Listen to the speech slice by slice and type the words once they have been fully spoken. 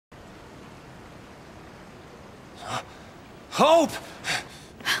Hope!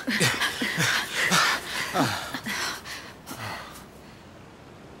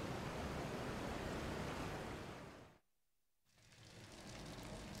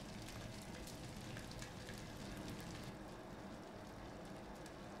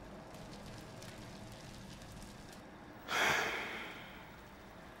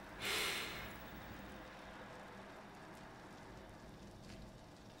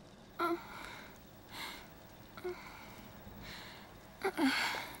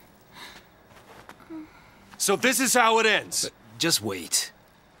 So this is how it ends. But just wait.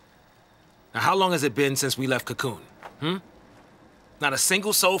 Now, how long has it been since we left Cocoon? Not a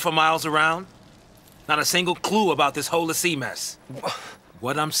single soul for miles around? Not a single clue about this whole sea mess?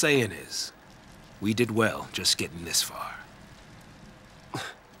 What I'm saying is, we did well just getting this far.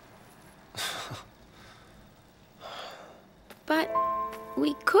 But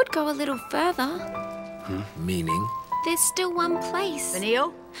we could go a little further. Meaning? There's still one place.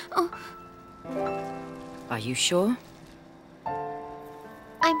 Vanille? Oh, Are you sure?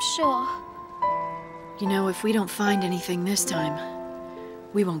 I'm sure. You know, if we don't find anything this time,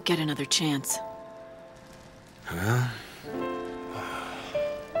 we won't get another chance. Huh?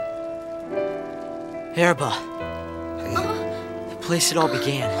 Oerba. The place it all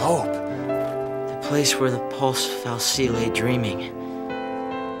began. Hope. The place where the pulse fal'Cie lay dreaming.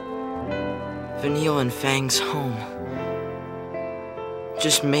 Vanille and Fang's home.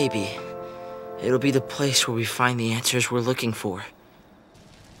 Just maybe, it'll be the place where we find the answers we're looking for.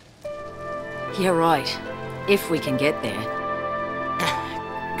 You're right. If we can get there.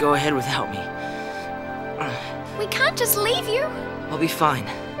 Go ahead without me. We can't just leave you. I'll be fine.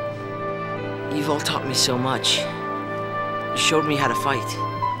 You've all taught me so much. You showed me how to fight.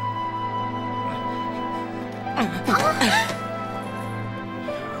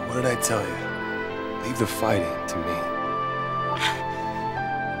 What did I tell you? Leave the fighting to me.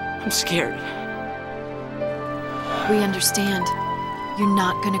 I'm scared. We understand. You're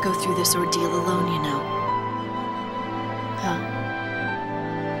not gonna go through this ordeal alone, you know. Huh?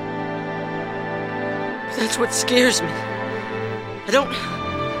 That's what scares me. I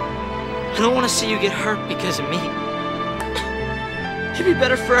don't want to see you get hurt because of me. It'd be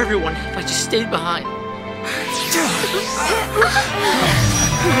better for everyone if I just stayed behind.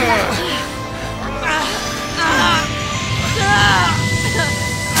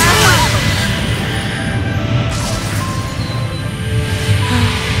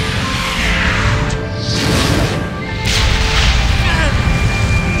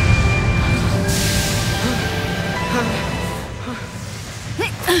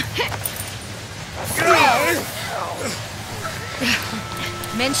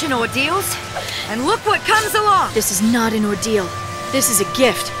 Mention ordeals, and look what comes along! This is not an ordeal. This is a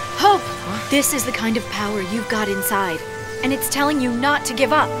gift. Hope! This is the kind of power you've got inside. And it's telling you not to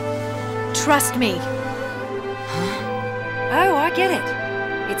give up. Trust me. Oh, I get it.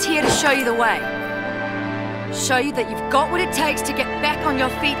 It's here to show you the way. Show you that you've got what it takes to get back on your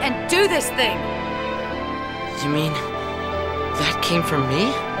feet and do this thing! You mean that came from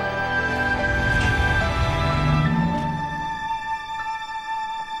me?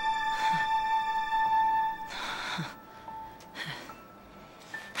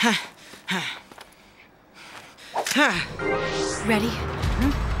 Ready?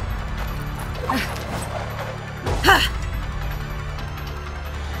 Ha!